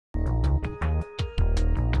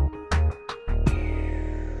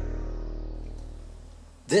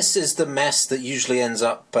This is the mess that usually ends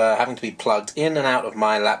up having to be plugged in and out of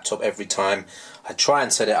my laptop every time I try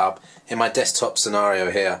and set it up in my desktop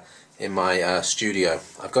scenario here in my studio.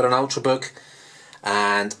 I've got an Ultrabook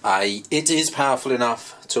and it is powerful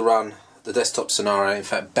enough to run the desktop scenario, in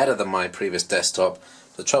fact better than my previous desktop.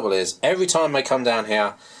 The trouble is, every time I come down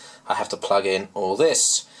here I have to plug in all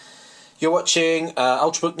this. You're watching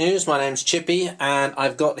Ultrabook News. My name's Chippy, and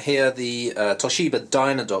I've got here the Toshiba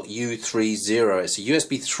Dynadock U3.0. It's a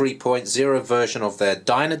USB 3.0 version of their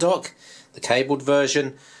Dynadock, the cabled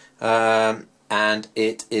version, and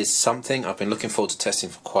it is something I've been looking forward to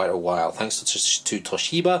testing for quite a while. Thanks to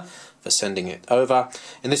Toshiba for sending it over.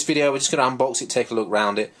 In this video we're just going to unbox it, take a look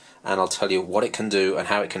around it, and I'll tell you what it can do and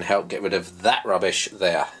how it can help get rid of that rubbish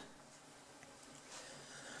there.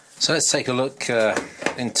 So let's take a look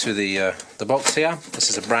into the box here.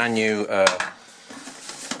 This is a brand new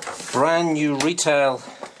retail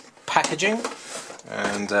packaging,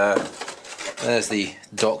 and there's the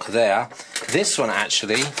dock there. This one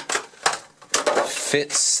actually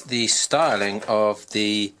fits the styling of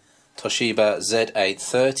the Toshiba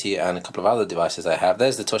Z830 and a couple of other devices I have.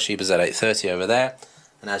 There's the Toshiba Z830 over there,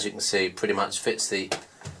 and as you can see, pretty much fits the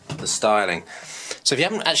styling. So if you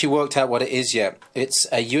haven't actually worked out what it is yet, it's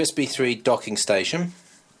a USB 3 docking station,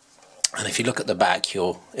 and if you look at the back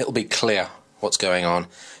it'll be clear what's going on.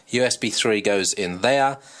 USB 3 goes in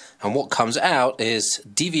there, and what comes out is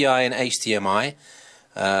DVI and HDMI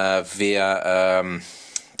via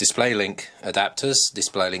DisplayLink adapters.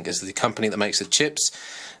 DisplayLink is the company that makes the chips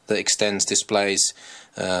that extends displays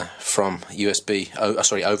from over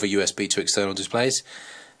USB to external displays.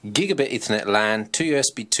 Gigabit Ethernet LAN, 2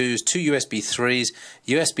 USB 2s, 2 USB 3s,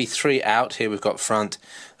 USB 3 out. Here we've got front,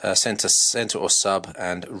 center or sub,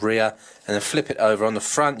 and rear, and then flip it over. On the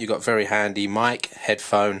front you've got very handy mic,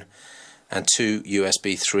 headphone, and 2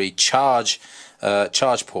 USB 3 charge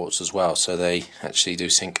ports as well, so they actually do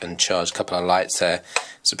sync and charge. A couple of lights there.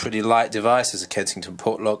 It's a pretty light device. There's a Kensington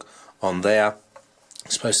port lock on there.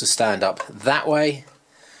 It's supposed to stand up that way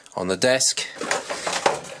on the desk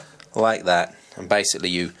like that, and basically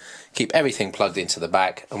you keep everything plugged into the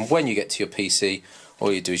back, and when you get to your PC all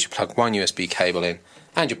you do is you plug one USB cable in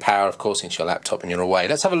and your power of course into your laptop and you're away.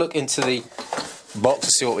 Let's have a look into the box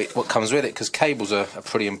to see what comes with it, because cables are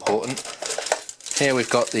pretty important. Here we've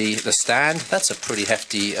got the stand. That's a pretty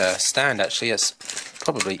hefty stand actually. It's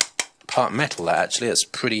probably part metal, that actually. It's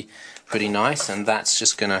pretty nice, and that's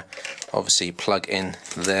just gonna obviously plug in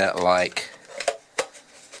there like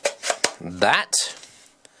that.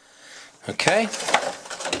 Okay,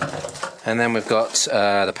 and then we've got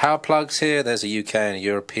the power plugs here. There's a UK and a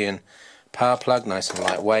European power plug, nice and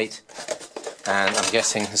lightweight, and I'm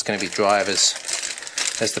guessing there's going to be drivers.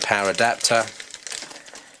 There's the power adapter,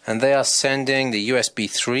 and they are sending the USB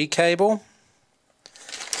 3 cable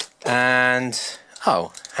and,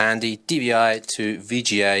 oh, handy, DVI to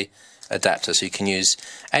VGA adapter, so you can use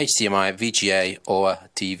HDMI, VGA or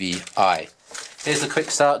DVI. Here's the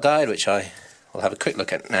quick start guide, which I will have a quick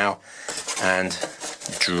look at now, and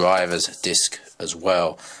driver's disc as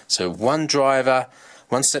well. So one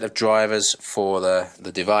set of drivers for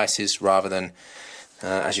the devices, rather than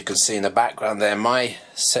as you can see in the background there, my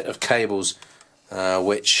set of cables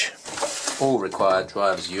which all require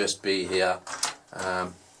drivers, USB here,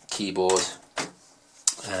 keyboard,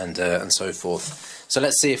 and so forth. So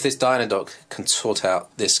let's see if this Dynadock can sort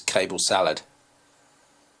out this cable salad.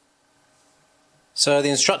 So the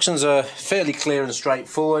instructions are fairly clear and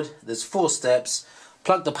straightforward. There's 4 steps.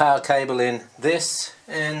 Plug the power cable in this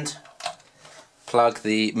end, plug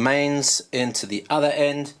the mains into the other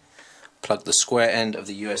end, plug the square end of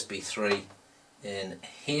the USB 3 in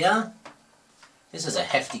here. This is a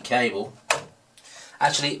hefty cable.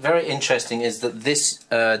 Actually, very interesting is that this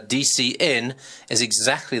DC in is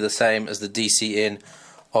exactly the same as the DC in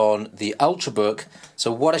on the Ultrabook.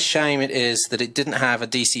 So what a shame it is that it didn't have a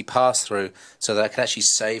DC pass-through, so that I could actually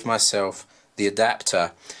save myself the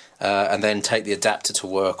adapter and then take the adapter to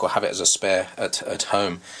work or have it as a spare at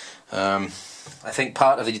home. I think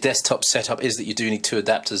part of the desktop setup is that you do need 2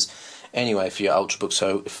 adapters anyway for your Ultrabook,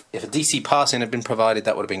 so if a DC pass-in had been provided,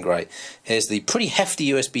 that would have been great. Here's the pretty hefty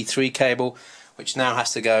USB 3 cable, which now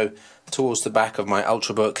has to go towards the back of my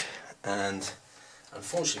Ultrabook, and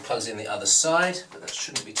unfortunately plugs in the other side, but that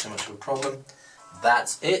shouldn't be too much of a problem.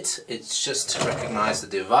 That's it. It's just to recognise the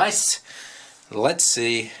device. Let's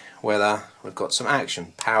see whether we've got some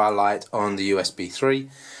action. Power light on the USB 3,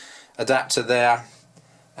 adapter there,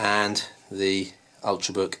 and the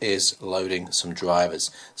Ultrabook is loading some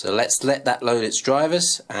drivers. So let's let that load its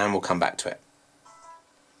drivers and we'll come back to it.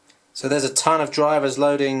 So there's a ton of drivers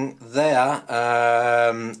loading there.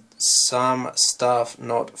 some stuff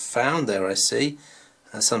not found there, I see.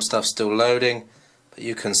 Some stuff still loading, but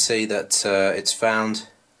you can see that it's found,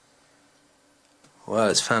 well,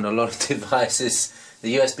 it's found a lot of devices.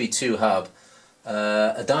 The USB 2 hub,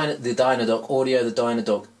 the Dynadock Audio, the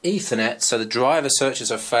Dynadock Ethernet, so the driver searches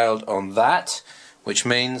have failed on that, which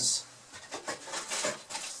means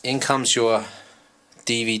in comes your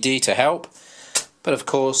DVD to help. But of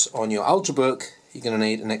course, on your Ultrabook, you're going to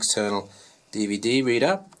need an external DVD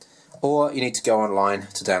reader, or you need to go online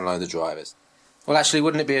to download the drivers. Well, actually,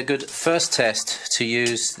 wouldn't it be a good first test to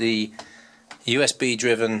use the USB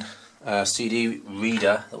driven CD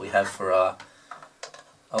reader that we have for our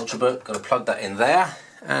Ultrabook? Got to plug that in there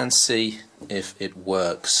and see if it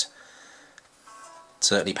works.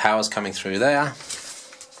 Certainly power's coming through there,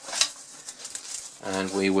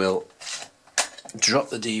 and we will drop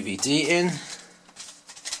the DVD in,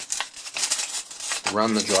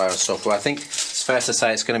 run the driver software. I think it's fair to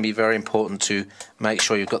say it's going to be very important to make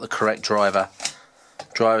sure you've got the correct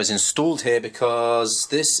drivers installed here, because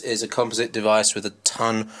this is a composite device with a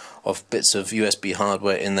ton of bits of USB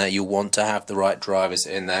hardware in there. You want to have the right drivers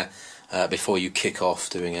in there before you kick off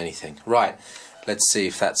doing anything. Right, let's see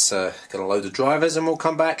if that's going to load the drivers, and we'll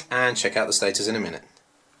come back and check out the status in a minute.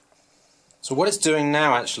 So what it's doing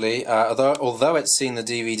now, actually, although it's seen the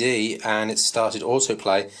DVD and it's started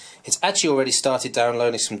autoplay, it's actually already started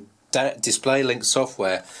downloading some display link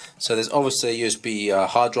software. So there's obviously a USB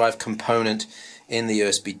hard drive component in the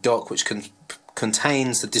USB dock which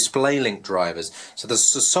contains the display link drivers. So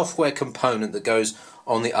there's a software component that goes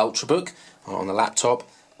on the Ultrabook, or on the laptop,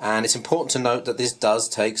 and it's important to note that this does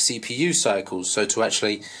take CPU cycles. So to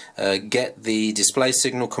actually get the display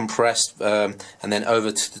signal compressed and then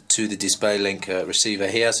over to the display link receiver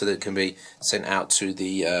here, so that it can be sent out to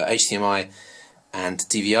the HDMI and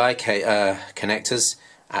DVI connectors,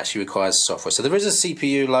 actually requires software. So there is a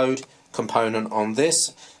CPU load component on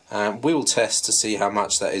this. We will test to see how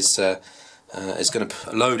much that is going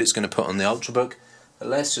to load it's going to put on the Ultrabook. But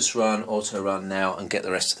let's just run auto run now and get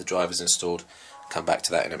the rest of the drivers installed. Come back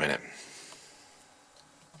to that in a minute.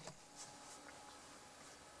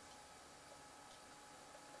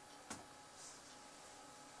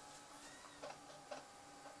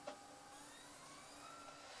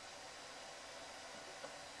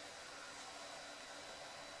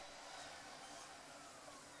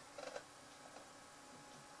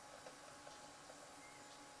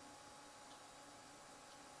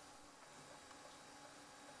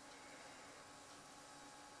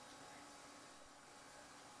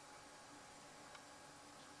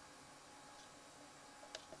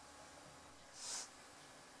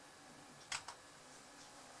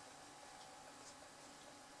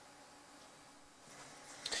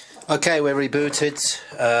 Okay, we're rebooted.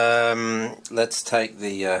 Let's take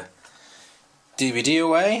the DVD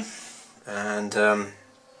away, and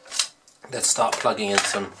let's start plugging in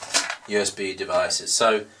some USB devices.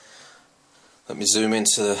 So let me zoom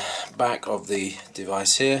into the back of the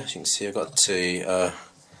device here. As you can see, I've got a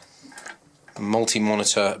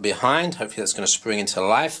multi-monitor behind. Hopefully that's going to spring into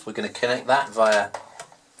life. We're going to connect that via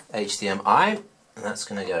HDMI, and that's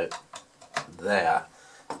going to go there.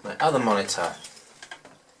 My other monitor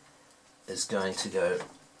is going to go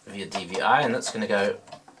via DVI, and that's going to go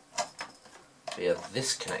via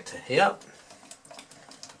this connector here.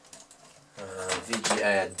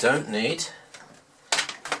 VGA I don't need.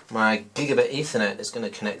 My gigabit Ethernet is going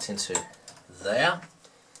to connect into there.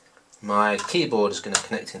 My keyboard is going to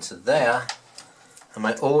connect into there, and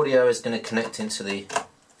my audio is going to connect into the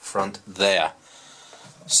front there.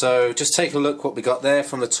 So just take a look what we got there.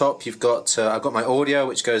 From the top, you've got I've got my audio,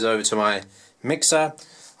 which goes over to my mixer.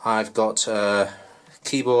 I've got a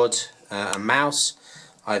keyboard, a mouse.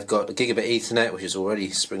 I've got a gigabit Ethernet, which is already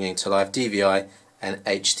springing to life, DVI and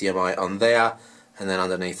HDMI on there, and then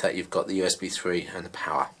underneath that you've got the USB 3 and the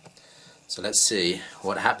power. So let's see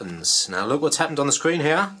what happens. Now look what's happened on the screen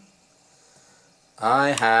here. I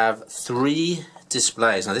have 3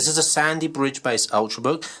 displays. Now this is a Sandy Bridge based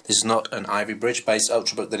Ultrabook. This is not an Ivy Bridge based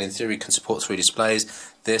Ultrabook that in theory can support 3 displays.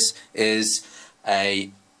 This is a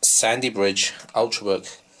Sandy Bridge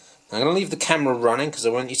Ultrabook. I'm going to leave the camera running because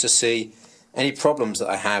I want you to see any problems that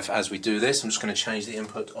I have as we do this. I'm just going to change the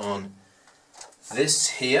input on this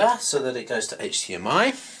here so that it goes to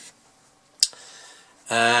HDMI,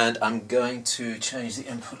 and I'm going to change the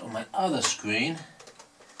input on my other screen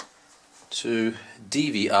to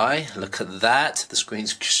DVI. Look at that, the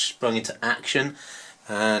screen's sprung into action.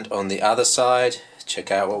 And on the other side, check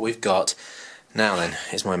out what we've got. Now then,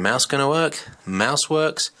 is my mouse going to work? Mouse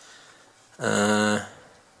works.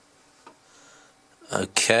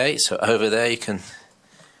 Okay, so over there you can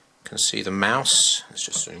can see the mouse. Let's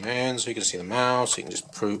just zoom in so you can see the mouse. You can just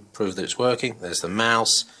prove that it's working. There's the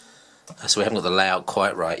mouse. So we haven't got the layout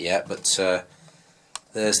quite right yet, but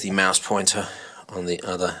there's the mouse pointer on the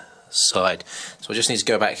other side. So we just need to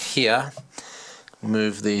go back here,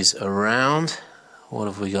 move these around. What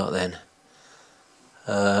have we got then?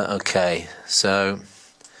 Okay, so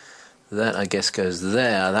that I guess goes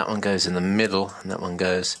there, that one goes in the middle, and that one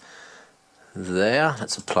goes there.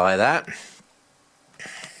 Let's apply that.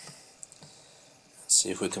 Let's see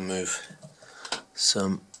if we can move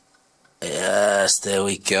some. Yes, there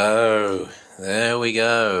we go. There we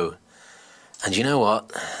go. And you know what?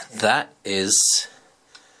 That is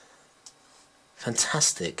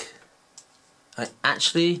fantastic. I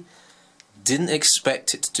actually didn't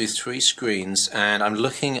expect it to do 3 screens, and I'm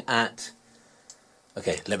looking at...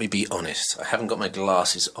 Okay, let me be honest. I haven't got my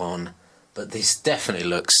glasses on, but this definitely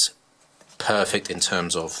looks perfect in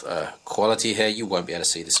terms of quality here. You won't be able to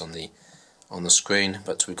see this on the screen,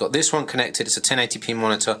 but we've got this one connected. It's a 1080p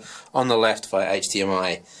monitor on the left via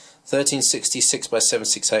HDMI, 1366 by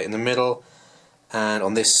 768 in the middle, and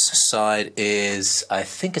on this side is, I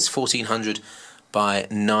think it's 1400 by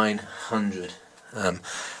 900.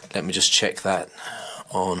 Let me just check that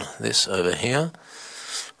on this over here.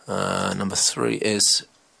 Number 3 is,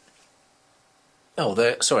 oh,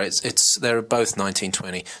 they're both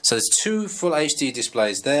 1920. So there's 2 full HD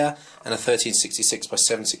displays there and a 1366 by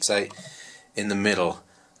 768 in the middle.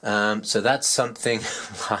 So that's something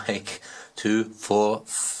like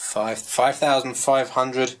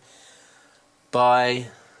 5,500 by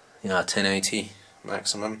 1080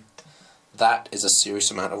 maximum. That is a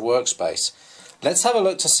serious amount of workspace. Let's have a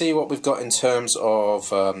look to see what we've got in terms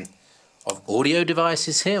of audio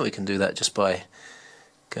devices here. We can do that just by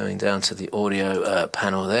going down to the audio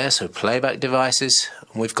panel there. So playback devices.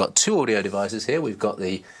 And we've got 2 audio devices here. We've got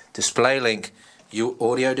the DisplayLink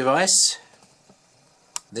audio device.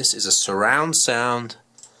 This is a surround sound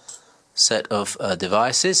set of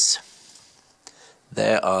devices.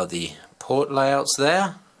 There are the port layouts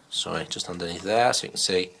there. Sorry, just underneath there, so you can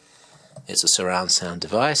see it's a surround sound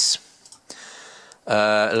device.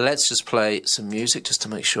 Let's just play some music just to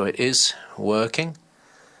make sure it is working.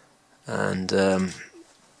 And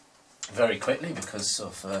very quickly, because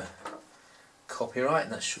of copyright,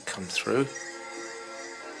 and that should come through.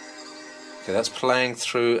 Okay, that's playing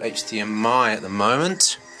through HDMI at the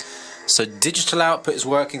moment. So digital output is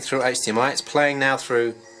working through HDMI. It's playing now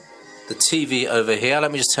through the TV over here.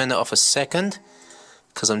 Let me just turn that off a second,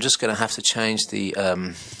 because I'm just going to have to change the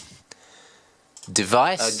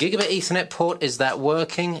device. Gigabit Ethernet port, is that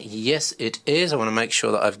working? Yes, it is. I want to make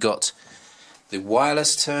sure that I've got the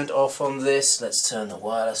wireless turned off on this. Let's turn the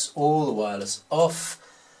wireless off,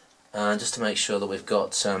 just to make sure that we've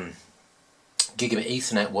got Gigabit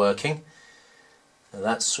Ethernet working. Now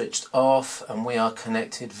that's switched off, and we are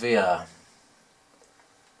connected via.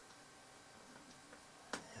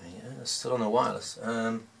 Still on the wireless.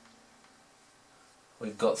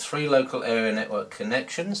 We've got 3 local area network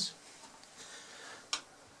connections,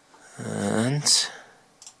 and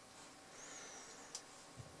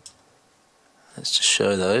let's just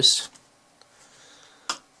show those.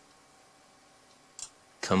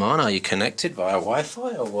 Come on, are you connected via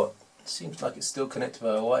Wi-Fi or what? It seems like it's still connected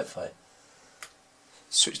via Wi-Fi.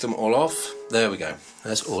 Switch them all off. There we go.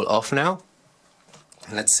 That's all off now.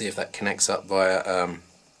 Let's see if that connects up via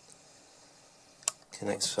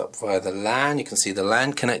the LAN. You can see the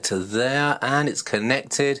LAN connector there, and it's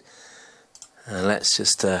connected. And let's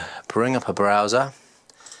just bring up a browser,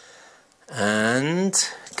 and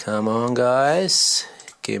come on guys,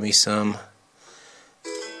 give me some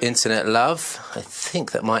internet love. I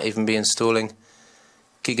think that might even be installing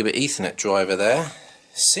Gigabit Ethernet driver there.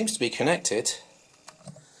 Seems to be connected.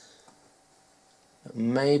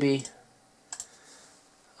 Maybe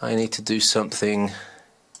I need to do something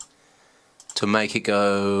to make it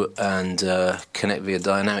go and connect via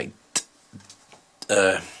dynamic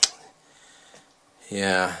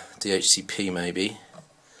DHCP maybe.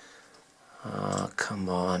 Oh, come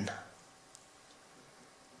on.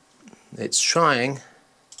 It's trying,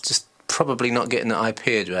 just probably not getting the IP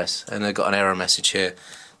address, and I got an error message here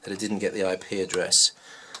that it didn't get the IP address.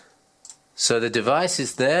 So the device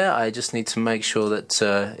is there. I just need to make sure that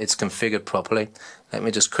it's configured properly. Let me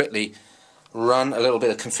just quickly run a little bit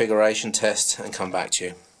of configuration test and come back to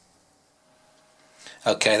you.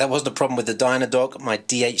 Okay, that wasn't a problem with the Dynadock. My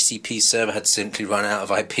DHCP server had simply run out of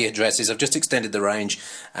IP addresses. I've just extended the range,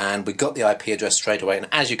 and we got the IP address straight away, and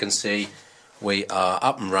as you can see, we are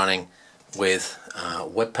up and running with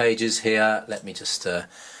web pages here. Let me just show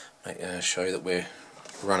you that we're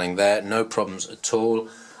running there. No problems at all.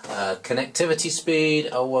 Connectivity speed,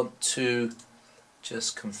 I want to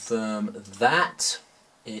just confirm that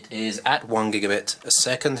it is at 1 gigabit a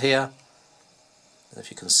second here. If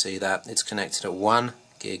you can see that, it's connected at 1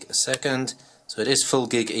 gig a second, so it is full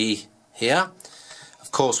gig E here.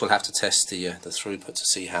 Of course, we'll have to test the throughput to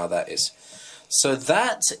see how that is. So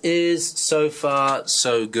that is so far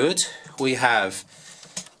so good. We have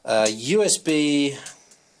a USB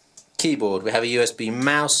keyboard, we have a USB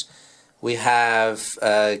mouse, we have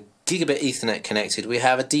gigabit Ethernet connected, we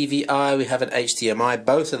have a DVI, we have an HDMI,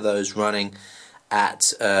 both of those running at,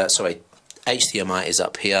 sorry, HDMI is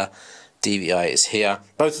up here, DVI is here,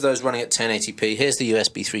 both of those running at 1080p. Here's the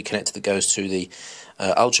USB 3 connector that goes to the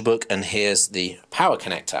Ultrabook, and here's the power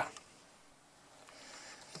connector.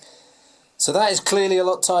 So that is clearly a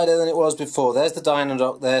lot tighter than it was before. There's the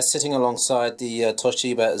Dynadock there sitting alongside the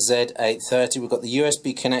Toshiba Z830. We've got the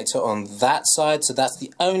USB connector on that side, so that's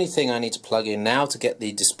the only thing I need to plug in now to get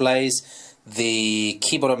the displays, the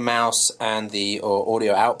keyboard and mouse, and the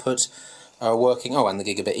audio output working. Oh, and the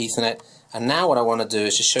gigabit Ethernet. And now what I want to do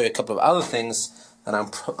is just show you a couple of other things that I'm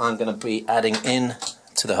going to be adding in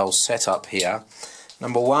to the whole setup here.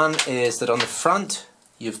 Number one is that on the front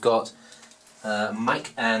you've got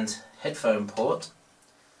mic and headphone port.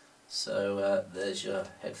 So there's your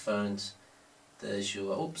headphones, there's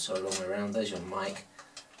your, oops, sorry, wrong way around, there's your mic,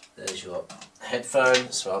 there's your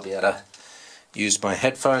headphone, so I'll be able to use my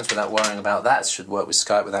headphones without worrying about that. Should work with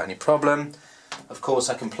Skype without any problem. Of course,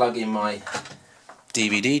 I can plug in my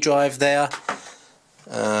DVD drive there.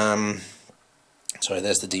 Sorry,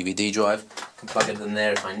 there's the DVD drive. I can plug it in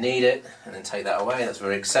there if I need it and then take that away. That's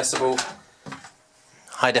very accessible.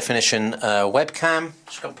 High definition webcam,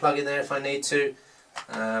 which I can plug in there if I need to.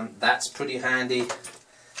 That's pretty handy.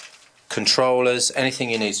 Controllers,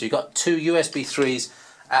 anything you need. So you've got two USB 3s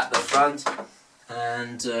at the front,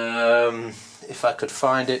 and if I could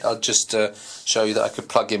find it, I'll just show you that I could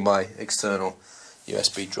plug in my external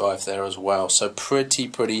USB drive there as well. So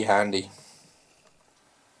pretty handy.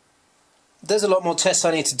 There's a lot more tests I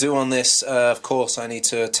need to do on this. Of course, I need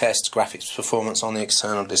to test graphics performance on the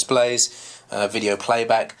external displays, video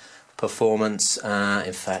playback performance.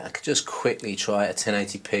 In fact, I could just quickly try a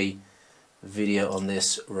 1080p video on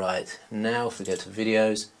this right now. If we go to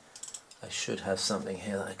videos, I should have something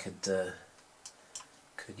here that I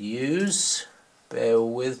could use. Bear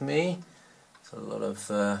with me. There's a lot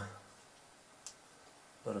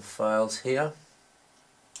of files here.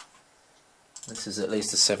 This is at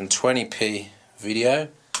least a 720p video,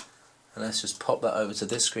 and let's just pop that over to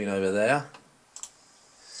this screen over there.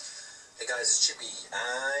 Hey guys, it's Chippy.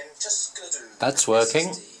 I'm just going to do that's working.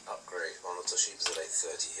 SSD upgrade on the Toshiba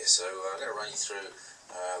Z830 here. So I'm going to run you through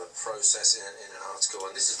the process in an article,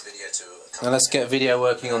 and this is video to. Now let's get video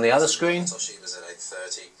working on the other screen. Toshiba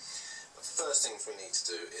Z830. The first thing we need to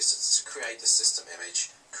do is to create the system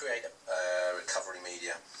image, create a recovery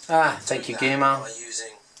media. Ah, thank you, Gamer. By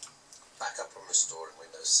using backup and restore in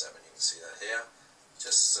Windows 7. You can see that here.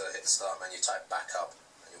 Just hit the start menu, type backup,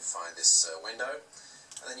 and you'll find this window.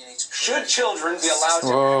 And then you need to. Should children be allowed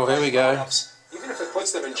to? Oh, here we go. Even if it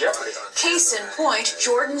puts them in jeopardy. Case in point,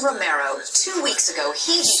 Jordan Romero. 2 weeks ago,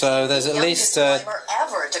 he so there's at least climber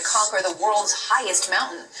ever to conquer the world's highest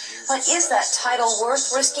mountain. But is that title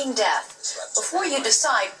worth risking death? Before you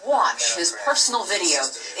decide, watch his personal video.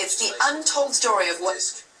 It's the untold story of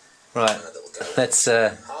what. Right. Let's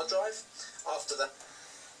hard drive. After that.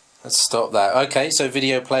 Let's stop that. Okay, so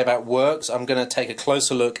video playback works. I'm going to take a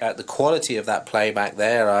closer look at the quality of that playback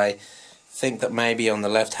there. I think that maybe on the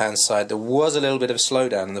left hand side there was a little bit of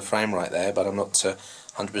slowdown in the frame rate there, but I'm not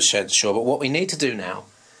 100% sure. But what we need to do now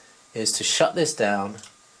is to shut this down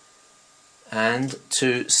and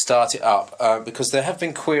to start it up, because there have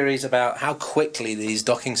been queries about how quickly these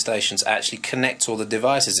docking stations actually connect all the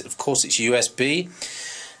devices. Of course, it's USB,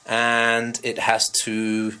 and it has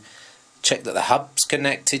to check that the hub's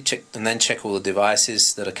connected, and then check all the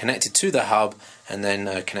devices that are connected to the hub, and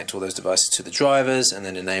then connect all those devices to the drivers, and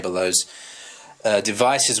then enable those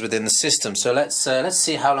devices within the system. So let's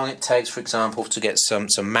see how long it takes, for example, to get some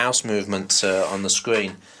mouse movement on the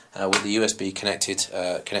screen with the USB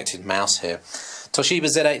connected mouse here. Toshiba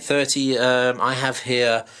Z830, I have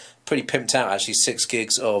here pretty pimped out actually, 6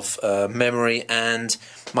 gigs of memory, and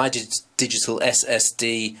my digital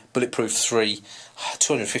SSD Bulletproof 3,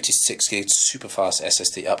 256 gigs super fast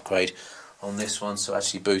SSD upgrade on this one. So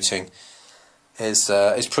actually booting is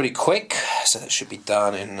pretty quick, so that should be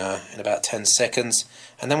done in about 10 seconds,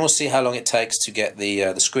 and then we'll see how long it takes to get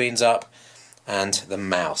the screens up and the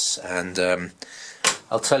mouse. And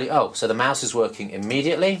I'll tell you. Oh, so the mouse is working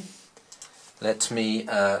immediately. Let me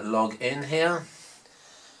log in here,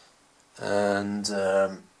 and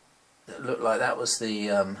It looked like that was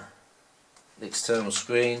the external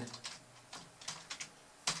screen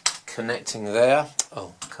connecting there.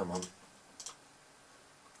 Oh, come on.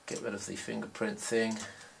 Get rid of the fingerprint thing.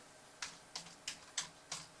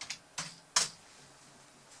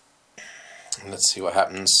 And let's see what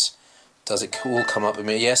happens. Does it all come up with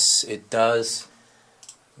me? Yes, it does.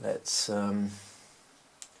 Let's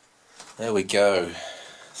there we go.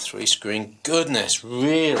 3-screen goodness,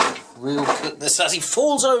 real goodness as he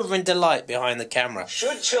falls over in delight behind the camera.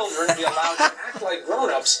 Should children be allowed to act like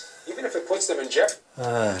grown-ups, even if it puts them in jeopardy?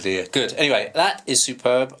 Oh dear, good. Anyway, that is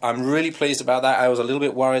superb. I'm really pleased about that. I was a little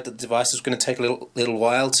bit worried that the device was going to take a little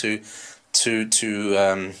while to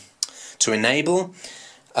enable.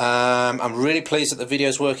 I'm really pleased that the video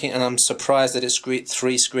is working, and I'm surprised that it's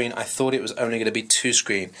 3-screen. I thought it was only going to be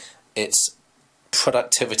 2-screen. It's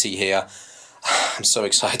productivity here. I'm so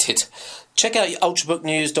excited. Check out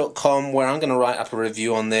ultrabooknews.com, where I'm going to write up a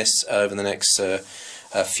review on this over the next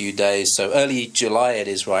few days. So early July it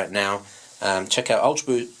is right now. Check out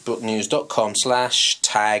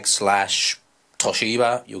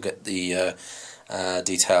ultrabooknews.com/tag/Toshiba. You'll get the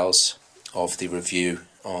details of the review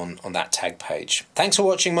on that tag page. Thanks for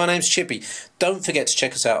watching. My name's Chippy. Don't forget to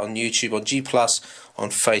check us out on YouTube, on G+,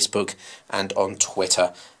 on Facebook and on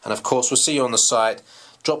Twitter. And of course we'll see you on the site.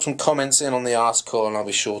 Drop some comments in on the article and I'll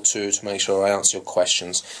be sure to make sure I answer your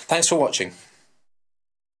questions. Thanks for watching.